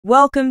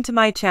Welcome to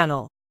my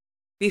channel.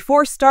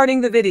 Before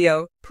starting the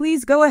video,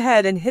 please go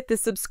ahead and hit the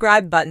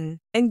subscribe button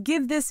and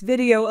give this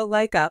video a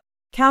like up.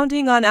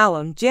 Counting on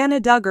alum,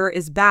 Jana Duggar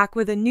is back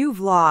with a new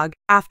vlog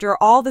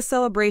after all the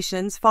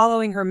celebrations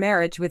following her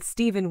marriage with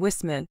Stephen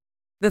Wisman.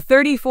 The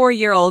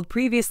 34-year-old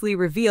previously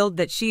revealed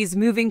that she's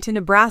moving to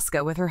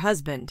Nebraska with her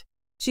husband.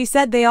 She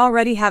said they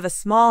already have a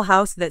small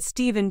house that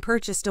Stephen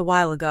purchased a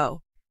while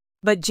ago.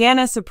 But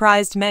Jana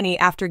surprised many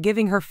after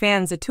giving her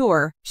fans a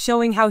tour,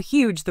 showing how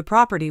huge the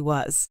property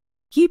was.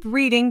 Keep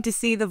reading to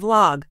see the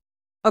vlog.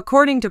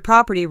 According to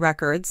property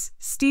records,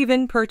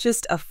 Stephen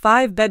purchased a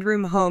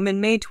 5-bedroom home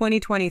in May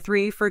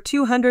 2023 for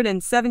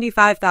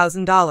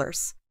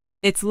 $275,000.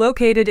 It's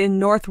located in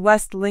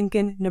northwest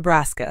Lincoln,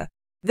 Nebraska.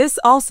 This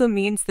also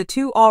means the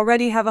two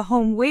already have a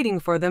home waiting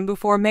for them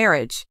before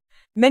marriage.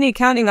 Many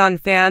Counting On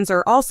fans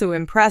are also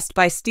impressed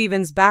by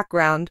Stephen's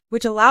background,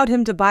 which allowed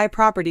him to buy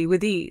property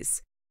with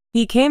ease.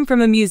 He came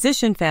from a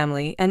musician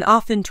family and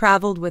often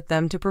traveled with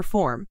them to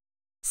perform.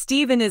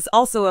 Stephen is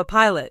also a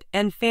pilot,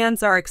 and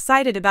fans are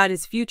excited about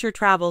his future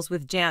travels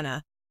with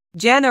Jana.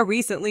 Jana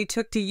recently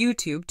took to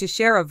YouTube to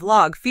share a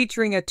vlog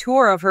featuring a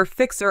tour of her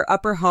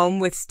fixer-upper home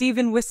with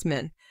Stephen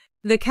Wisman.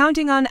 The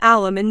Counting On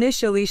alum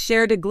initially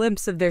shared a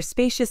glimpse of their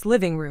spacious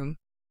living room.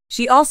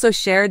 She also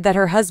shared that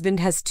her husband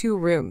has 2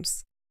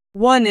 rooms.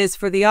 One is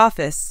for the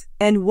office,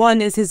 and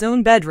one is his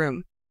own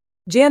bedroom.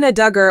 Jana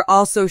Duggar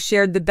also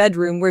shared the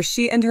bedroom where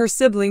she and her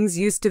siblings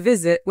used to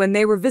visit when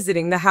they were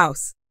visiting the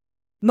house.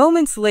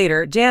 Moments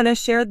later, Jana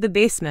shared the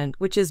basement,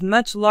 which is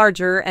much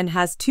larger and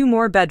has 2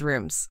 more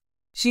bedrooms.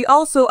 She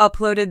also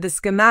uploaded the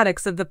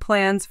schematics of the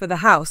plans for the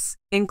house,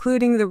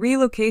 including the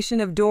relocation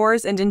of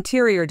doors and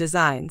interior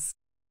designs.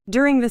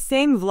 During the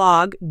same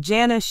vlog,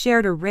 Jana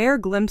shared a rare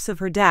glimpse of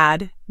her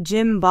dad,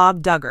 Jim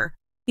Bob Duggar.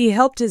 He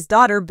helped his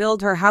daughter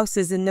build her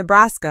houses in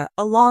Nebraska,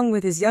 along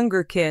with his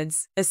younger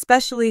kids,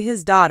 especially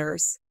his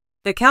daughters.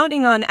 The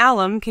Counting On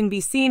alum can be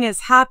seen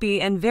as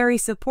happy and very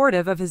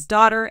supportive of his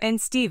daughter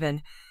and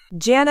Stephen.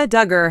 Jana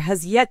Duggar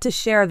has yet to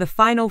share the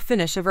final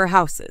finish of her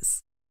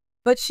houses.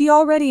 But she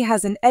already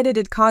has an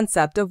edited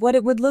concept of what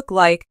it would look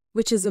like,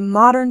 which is a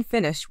modern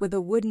finish with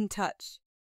a wooden touch.